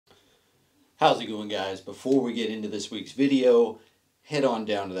How's it going, guys? Before we get into this week's video, head on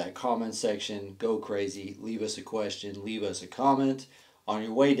down to that comment section, go crazy, leave us a question, leave us a comment. On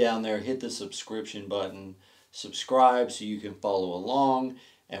your way down there, hit the subscription button, subscribe so you can follow along,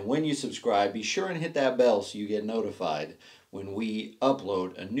 and when you subscribe, be sure and hit that bell so you get notified when we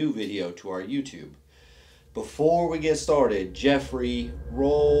upload a new video to our YouTube. Before we get started, Jeffrey,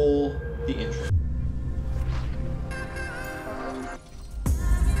 roll the intro.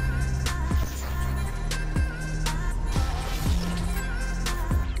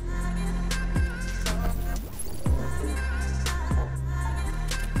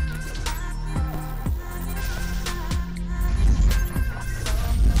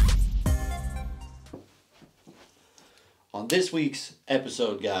 On this week's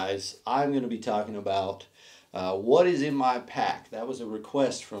episode, guys, I'm going to be talking about what is in my pack. That was a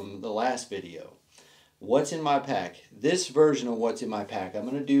request from the last video. What's in my pack? This version of what's in my pack, I'm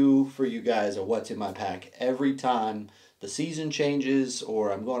going to do for you guys a what's in my pack every time the season changes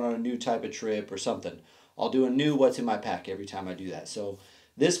or I'm going on a new type of trip or something. I'll do a new what's in my pack every time I do that. So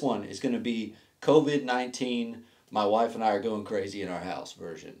this one is going to be COVID-19, my wife and I are going crazy in our house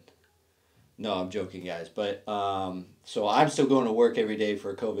version. No, I'm joking, guys. But so I'm still going to work every day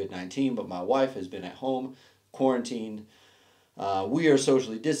for COVID-19, but my wife has been at home, quarantined. We are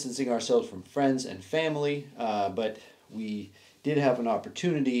socially distancing ourselves from friends and family, but we did have an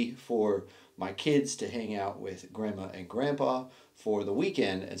opportunity for my kids to hang out with Grandma and Grandpa for the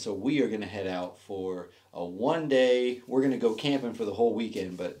weekend, and so we are going to head out for a one-day. We're going to go camping for the whole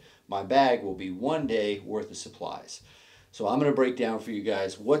weekend, but my bag will be 1 day worth of supplies. So I'm going to break down for you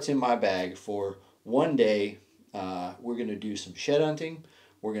guys what's in my bag for 1 day. We're going to do some shed hunting.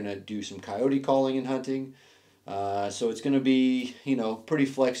 We're going to do some coyote calling and hunting. So it's going to be, pretty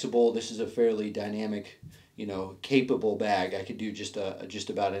flexible. This is a fairly dynamic, capable bag. I could do just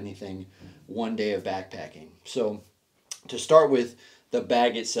about anything 1 day of backpacking. So to start with the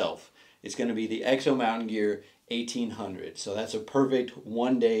bag itself, it's going to be the Exo Mountain Gear 1800. So that's a perfect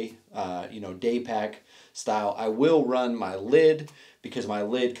 1 day, day pack style. I will run my lid because my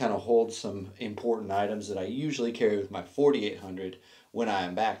lid kind of holds some important items that I usually carry with my 4800 when I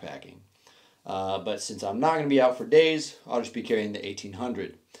am backpacking. But since I'm not going to be out for days, I'll just be carrying the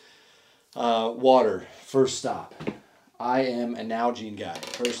 1800. Water, first stop. I am a Nalgene guy.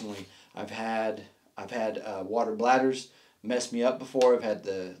 Personally, I've had water bladders mess me up before. I've had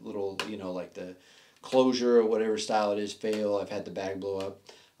the little, like the closure or whatever style it is fail. I've had the bag blow up.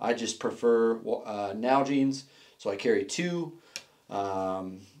 I just prefer Nalgene's, so I carry two.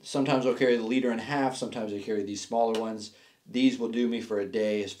 Sometimes I'll carry the 1.5 liters. Sometimes I carry these smaller ones. These will do me for a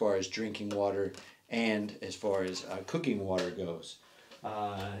day as far as drinking water and as far as cooking water goes.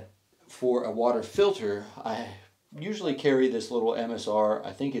 For a water filter, I usually carry this little MSR.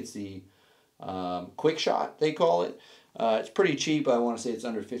 I think it's the Quick Shot, they call it. It's pretty cheap. I want to say it's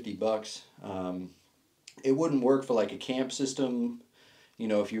under 50 bucks. It wouldn't work for like a camp system.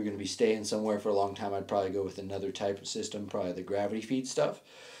 If you're going to be staying somewhere for a long time, I'd probably go with another type of system, probably the gravity feed stuff.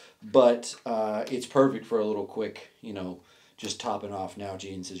 But it's perfect for a little quick, just topping off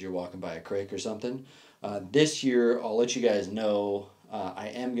Nalgene's as you're walking by a creek or something. This year, I'll let you guys know, I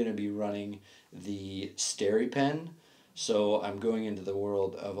am going to be running the SteriPen. So I'm going into the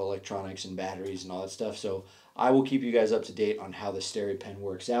world of electronics and batteries and all that stuff. So I will keep you guys up to date on how the SteriPen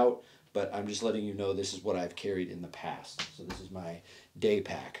works out. But I'm just letting you know this is what I've carried in the past. So this is my day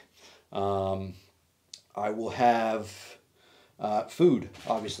pack. I will have food,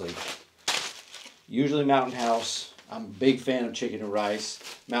 obviously. Usually Mountain House. I'm a big fan of chicken and rice.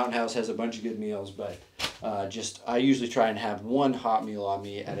 Mountain House has a bunch of good meals, but I usually try and have one hot meal on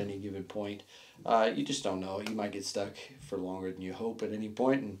me at any given point. You just don't know. You might get stuck for longer than you hope at any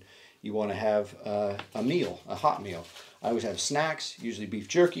point, and you want to have a meal, a hot meal. I always have snacks, usually beef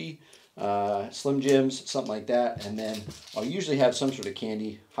jerky, Slim Jims, something like that, and then I'll usually have some sort of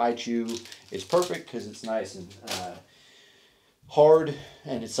candy. High Chew is perfect because it's nice and hard,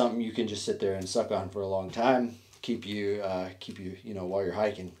 and it's something you can just sit there and suck on for a long time. Keep you, while you're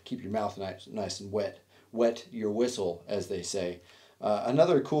hiking, keep your mouth nice and wet your whistle, as they say.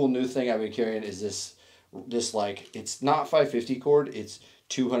 Another cool new thing I've been carrying is this like, it's not 550 cord, it's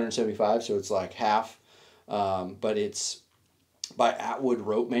 275, so it's like half, but it's by Atwood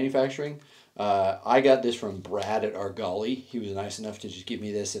Rope Manufacturing. I got this from Brad at Argali. He was nice enough to just give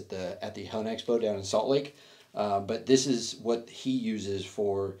me this at the Hunt Expo down in Salt Lake. But this is what he uses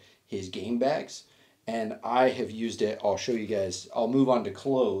for his game bags, and I have used it. I'll show you guys. I'll move on to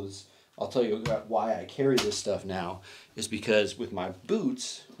clothes. I'll tell you why I carry this stuff now is because with my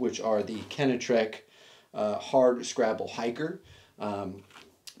boots, which are the Kenetrek Hard Scrabble Hiker,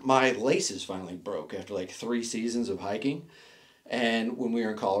 my laces finally broke after like 3 seasons of hiking. And when we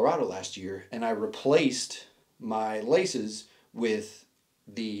were in Colorado last year, and I replaced my laces with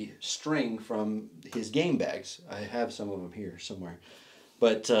the string from his game bags. I have some of them here somewhere.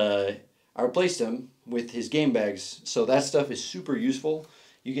 But I replaced them with his game bags. So that stuff is super useful.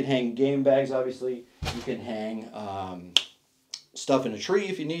 You can hang game bags, obviously. You can hang stuff in a tree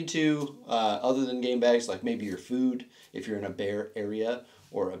if you need to, other than game bags, like maybe your food if you're in a bear area,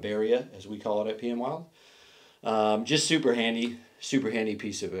 or a area as we call it at PNWild. Just super handy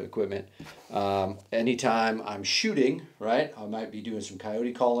piece of equipment. Anytime I'm shooting, right, I might be doing some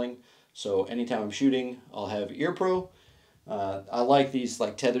coyote calling. So anytime I'm shooting, I'll have ear pro. I like these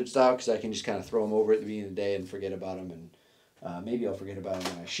like tethered style because I can just kind of throw them over at the beginning of the day and forget about them. And maybe I'll forget about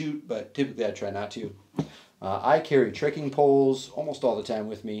them when I shoot, but typically I try not to. I carry trekking poles almost all the time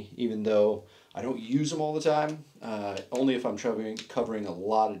with me, even though I don't use them all the time. Only if I'm covering a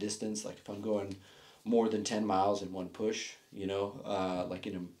lot of distance, like if I'm going more than 10 miles in one push, you know, like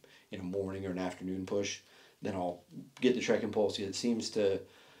in a morning or an afternoon push, then I'll get the trekking poles. It seems to,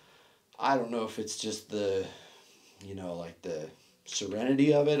 I don't know if it's just the, you know, like the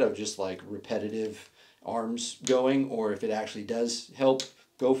serenity of it, of just like repetitive arms going, or if it actually does help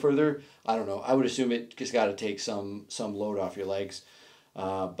go further. I don't know. I would assume it just got to take some load off your legs.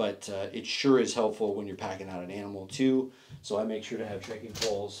 But it sure is helpful when you're packing out an animal too. So I make sure to have trekking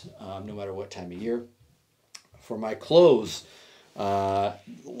poles no matter what time of year. For my clothes,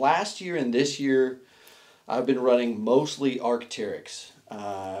 last year and this year, I've been running mostly Arc'teryx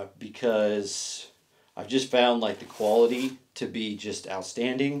because I've just found like the quality to be just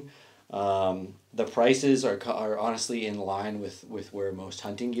outstanding. The prices are honestly in line with where most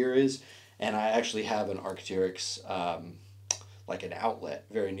hunting gear is, and I actually have an Arc'teryx like an outlet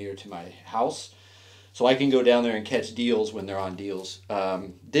very near to my house, so I can go down there and catch deals when they're on deals.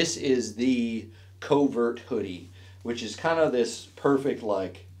 This is the Covert hoodie, which is kind of this perfect,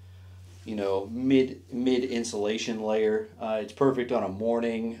 like, you know, mid insulation layer. It's perfect on a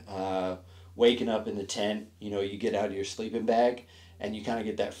morning, waking up in the tent. You know, you get out of your sleeping bag and you kind of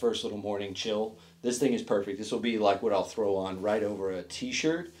get that first little morning chill. This thing is perfect. This will be like what I'll throw on right over a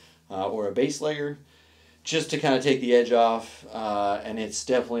t-shirt or a base layer, just to kind of take the edge off. And it's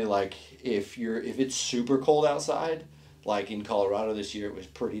definitely like if it's super cold outside, like in Colorado this year, it was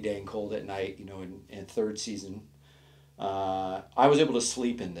pretty dang cold at night, you know, in third season. I was able to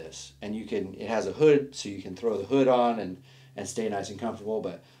sleep in this, and it has a hood, so you can throw the hood on and stay nice and comfortable.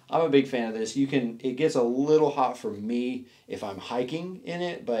 But I'm a big fan of this. It gets a little hot for me if I'm hiking in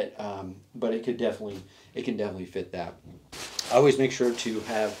it, but it can definitely fit that. I always make sure to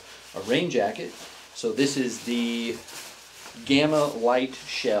have a rain jacket. So this is the Gamma Light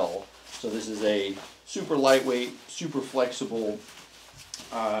Shell. So this is a super lightweight, super flexible,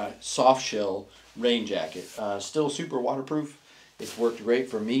 soft shell rain jacket. Still super waterproof. It's worked great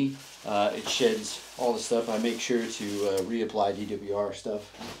for me. It sheds all the stuff. I make sure to reapply DWR stuff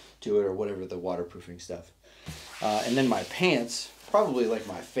to it, or whatever the waterproofing stuff. And then my pants, probably like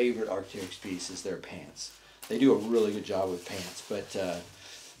my favorite Arc'teryx piece is their pants. They do a really good job with pants, but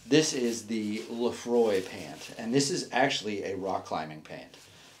this is the Lefroy pant, and this is actually a rock climbing pant.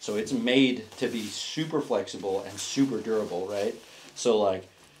 So it's made to be super flexible and super durable, right? So like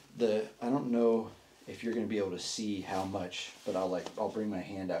I don't know if you're going to be able to see how much, but I'll bring my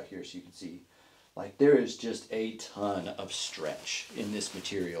hand out here so you can see. Like, there is just a ton of stretch in this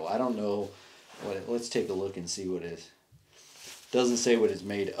material. I don't know let's take a look and see what it doesn't say what it's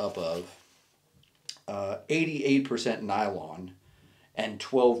made up of. 88% nylon and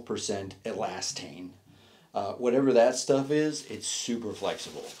 12% elastane. Whatever that stuff is, it's super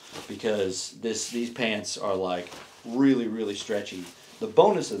flexible because these pants are like really, really stretchy. The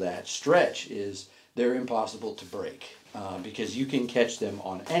bonus of that stretch is they're impossible to break because you can catch them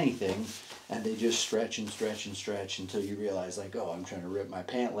on anything and they just stretch and stretch and stretch until you realize, like, oh, I'm trying to rip my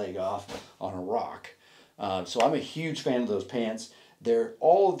pant leg off on a rock. So I'm a huge fan of those pants.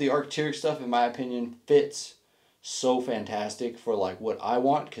 All of the Arc'teryx stuff, in my opinion, fits so fantastic for like what I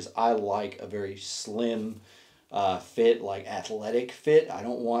want, because I like a very slim fit, like athletic fit. I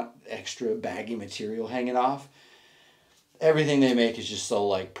don't want extra baggy material hanging off. Everything they make is just so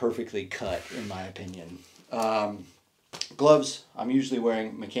like perfectly cut, in my opinion. Gloves, I'm usually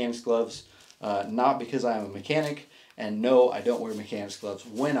wearing mechanics gloves, not because I am a mechanic, and no, I don't wear mechanics gloves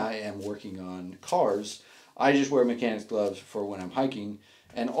when I am working on cars. I just wear mechanics gloves for when I'm hiking.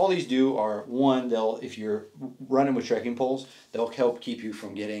 And all these do are, one, if you're running with trekking poles, they'll help keep you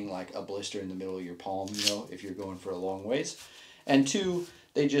from getting like a blister in the middle of your palm, you know, if you're going for a long ways. And two,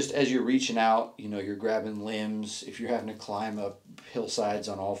 they just, as you're reaching out, you know, you're grabbing limbs. If you're having to climb up hillsides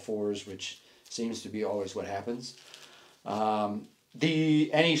on all fours, which seems to be always what happens.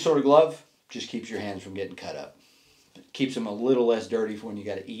 Any sort of glove just keeps your hands from getting cut up. It keeps them a little less dirty for when you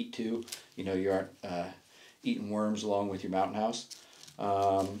got to eat too. You know, you aren't eating worms along with your mountain house.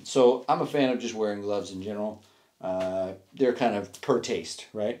 So I'm a fan of just wearing gloves in general. They're kind of per taste,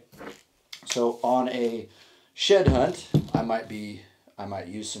 right? So on a shed hunt, I might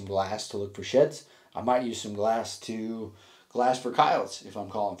use some glass to look for sheds. I might use some glass for coyotes if I'm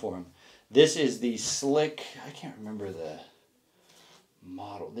calling for them. This is the Slick, I can't remember the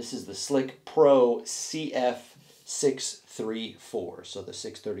model. This is the Slick Pro CF634, so the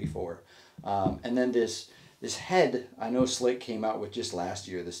 634. And then this head, I know Slick came out with just last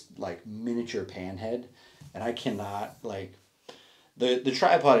year, this like miniature pan head, and I cannot, like, the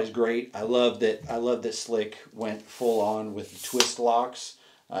tripod is great. I love that Slick went full on with the twist locks.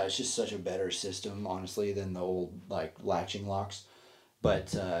 It's just such a better system, honestly, than the old like latching locks.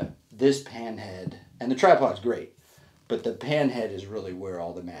 But this pan head, and the tripod's great, but the pan head is really where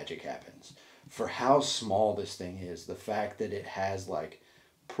all the magic happens. For how small this thing is, the fact that it has like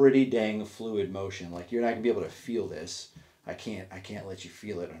pretty dang fluid motion, like you're not gonna be able to feel this. I can't let you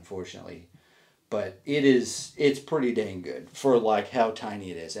feel it, unfortunately. But it's pretty dang good for like how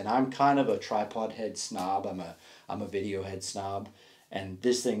tiny it is. And I'm kind of a tripod head snob. I'm a video head snob, and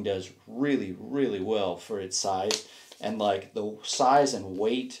this thing does really, really well for its size. And like the size and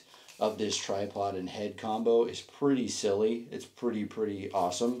weight of this tripod and head combo is pretty silly. It's pretty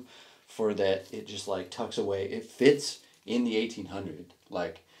awesome for that. It just like tucks away. It fits in the 1800.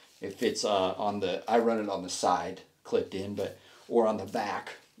 Like it fits on the, I run it on the side clipped in, or on the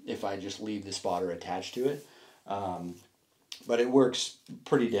back if I just leave the spotter attached to it. But it works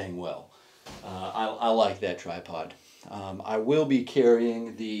pretty dang well. I like that tripod. I will be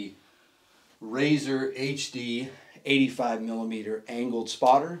carrying the Razor HD 85 millimeter angled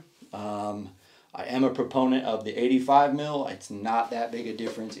spotter. I am a proponent of the 85 mil. It's not that big a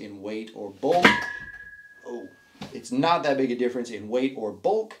difference in weight or bulk. It's not that big a difference in weight or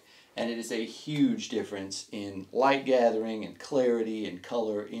bulk, and it is a huge difference in light gathering and clarity and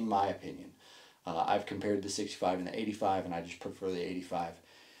color, in my opinion. I've compared the 65 and the 85, and I just prefer the 85.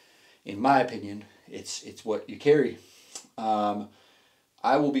 In my opinion, it's what you carry.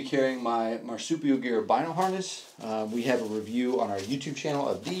 I will be carrying my Marsupial Gear bino harness. We have a review on our YouTube channel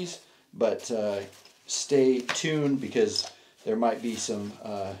of these, but stay tuned because there might be some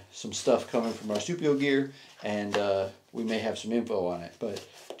stuff coming from Marsupial Gear, and we may have some info on it. But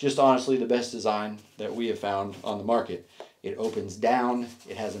just honestly, the best design that we have found on the market. It opens down.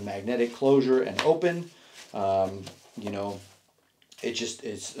 It has a magnetic closure and open. You know,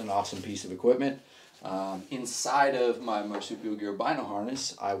 it's an awesome piece of equipment. Inside of my Marsupial Gear bino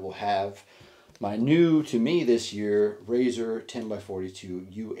harness, I will have my new, to me this year, Razor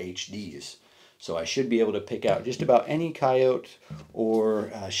 10x42 UHDs. So I should be able to pick out just about any coyote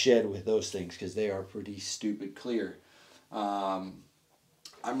or shed with those things because they are pretty stupid clear. I'm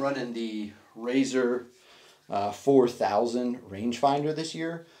running the Razor 4000 rangefinder this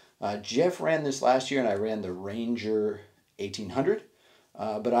year. Jeff ran this last year, and I ran the Ranger 1800.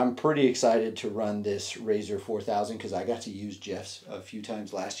 But I'm pretty excited to run this Razor 4000 because I got to use Jeff's a few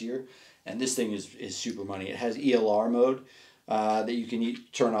times last year, and this thing is super money. It has ELR mode that you can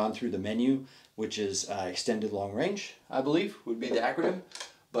turn on through the menu, which is extended long range, I believe would be the acronym.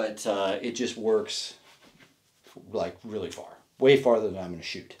 But it just works like really far, way farther than I'm going to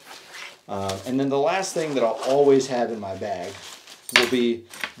shoot. And then the last thing that I'll always have in my bag will be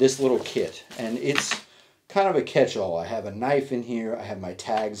this little kit, and it's kind of a catch-all. I have a knife in here, I have my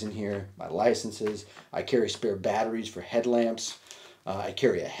tags in here, my licenses, I carry spare batteries for headlamps, I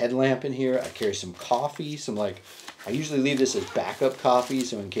carry a headlamp in here, I carry some coffee, I usually leave this as backup coffee,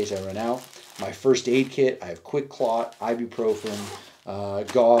 so in case I run out. My first aid kit, I have Quick Clot, ibuprofen,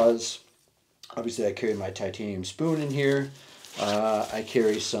 gauze. Obviously I carry my titanium spoon in here. I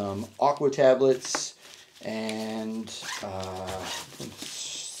carry some aqua tablets, and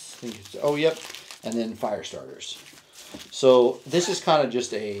and then fire starters. So this is kind of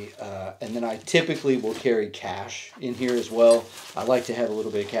just and then I typically will carry cash in here as well. I like to have a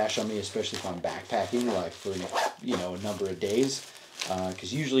little bit of cash on me, especially if I'm backpacking, like for a number of days,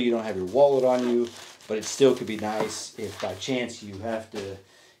 because usually you don't have your wallet on you, but it still could be nice if by chance you have to,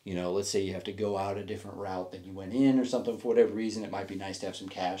 let's say you have to go out a different route than you went in or something for whatever reason. It might be nice to have some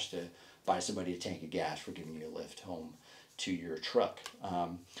cash to buy somebody a tank of gas for giving you a lift home to your truck.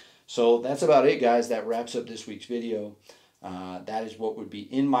 So that's about it, guys. That wraps up this week's video. That is what would be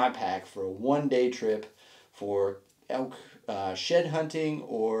in my pack for a one-day trip for elk shed hunting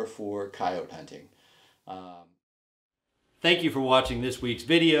or for coyote hunting. Thank you for watching this week's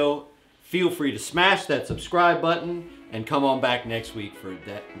video. Feel free to smash that subscribe button and come on back next week for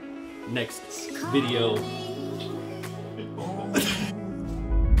that next video